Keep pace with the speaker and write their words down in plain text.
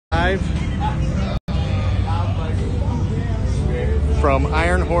live from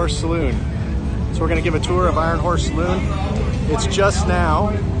Iron Horse Saloon. So we're going to give a tour of Iron Horse Saloon. It's just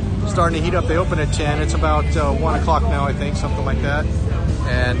now starting to heat up. They open at 10. It's about 1 o'clock now, I think, something like that.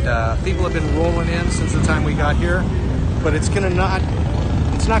 And people have been rolling in since the time we got here. But it's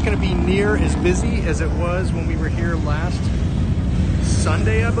not going to be near as busy as it was when we were here last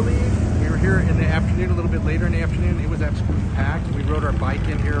Sunday, I believe. We were here in the afternoon, a little bit later in the afternoon. It was absolutely packed. We rode our bike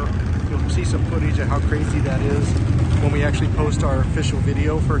in here. You'll see some footage of how crazy that is when we actually post our official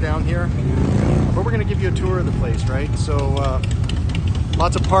video for down here. But we're going to give you a tour of the place, right? So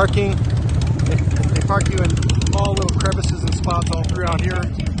lots of parking. They park you in all little crevices and spots all throughout here.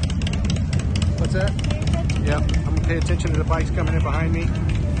 What's that? Yep, I'm going to pay attention to the bikes coming in behind me.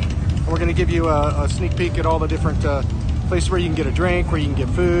 And we're going to give you a sneak peek at all the different places where you can get a drink, where you can get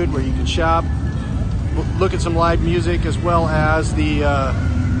food, where you can shop. We'll look at some live music as well as the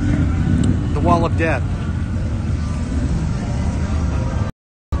Wall of Death.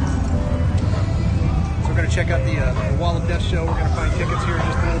 So we're going to check out the Wall of Death show. We're going to find tickets here in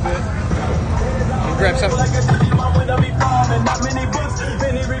just a little bit. We'll grab something.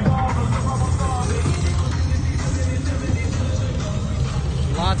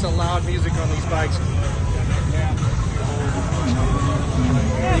 Lots of loud music on these bikes.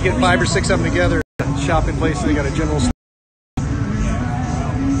 You get 5 or 6 of them together. Shopping place. They got a general store.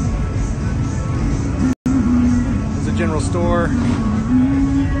 There's a general store.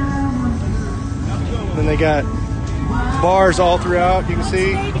 Then they got bars all throughout. You can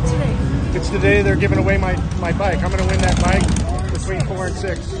see. It's the day they're giving away my bike. I'm going to win that bike between 4 and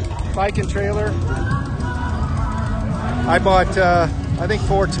 6. Bike and trailer. I bought, I think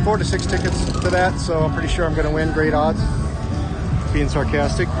 4 to 6 tickets to that, so I'm pretty sure I'm going to win. Great odds. Being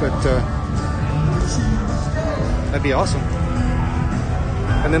sarcastic, but that'd be awesome.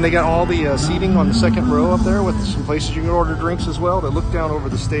 And then they got all the seating on the second row up there with some places you can order drinks as well that look down over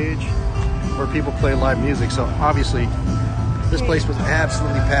the stage where people play live music. So obviously, this place was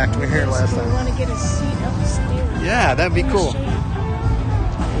absolutely packed. We were here last time. We want to get a seat upstairs. Yeah, that'd be cool.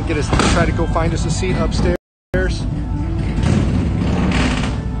 We'll try to go find us a seat upstairs.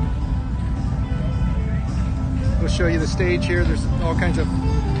 We'll show you the stage here. There's all kinds of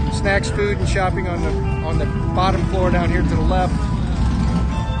snacks, food, and shopping on the bottom floor down here to the left.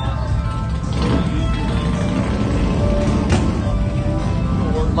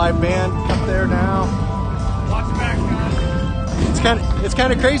 Live band up there now. It's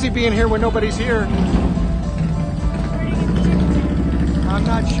kind of crazy being here when nobody's here. I'm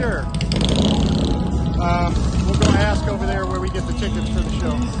not sure. We'll go ask over there where we get the tickets for the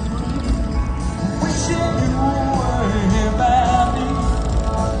show.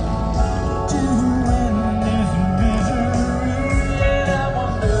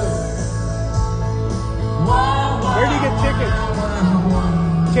 Where do you get tickets?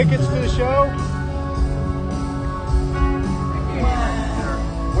 Tickets to the show?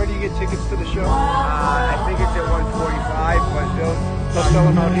 Where do you get tickets to the show? I think it's at 145, but they'll sell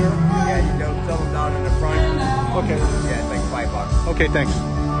them out here? Yeah, they'll sell them down in the front. Okay. Yeah, it's like $5. Okay, thanks.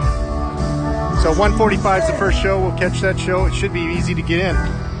 So 145 is the first show. We'll catch that show. It should be easy to get in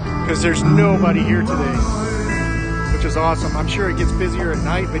because there's nobody here today, which is awesome. I'm sure it gets busier at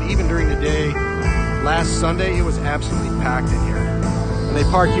night, but even during the day, last Sunday, it was absolutely packed in here. And they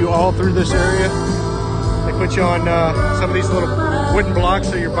park you all through this area. They put you on some of these little wooden blocks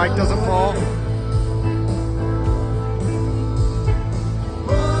so your bike doesn't fall.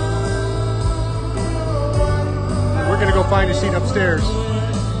 We're gonna go find a seat upstairs.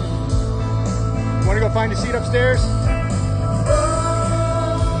 Want to go find a seat upstairs? So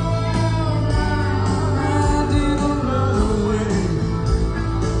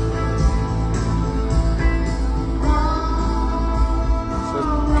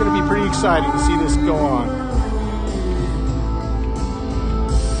it's going to be pretty exciting to see this go on.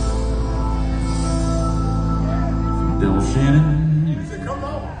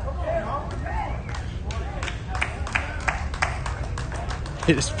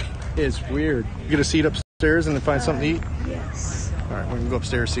 It's weird. You get a seat upstairs and then find something to eat? Yes. All right, we can go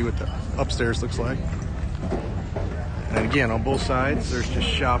upstairs, see what the upstairs looks like. And again, on both sides, there's just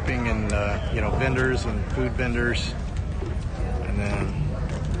shopping and, vendors and food vendors.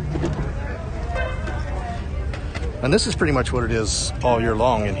 And this is pretty much what it is all year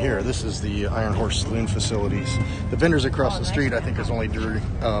long in here. This is the Iron Horse Saloon facilities. The vendors across the street, I think, is only during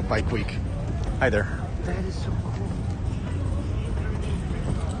Bike Week. Hi there. That is so cool.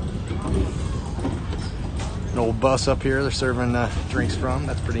 An old bus up here they're serving drinks from.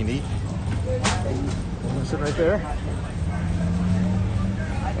 That's pretty neat. Sit right there.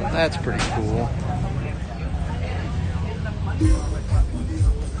 That's pretty cool.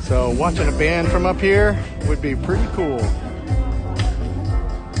 So watching a band from up here would be pretty cool.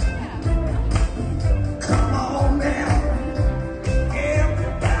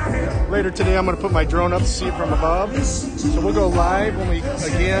 Later today, I'm going to put my drone up to see it from above. So we'll go live when we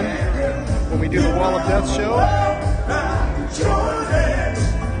do the Wall of Death show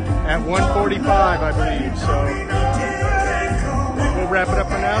at 1:45, I believe. So we'll wrap it up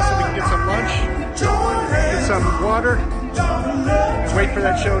for now so we can get some lunch, get some water, and wait for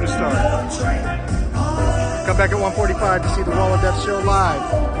that show to start. Come back at 1:45 to see the Wall of Death show live.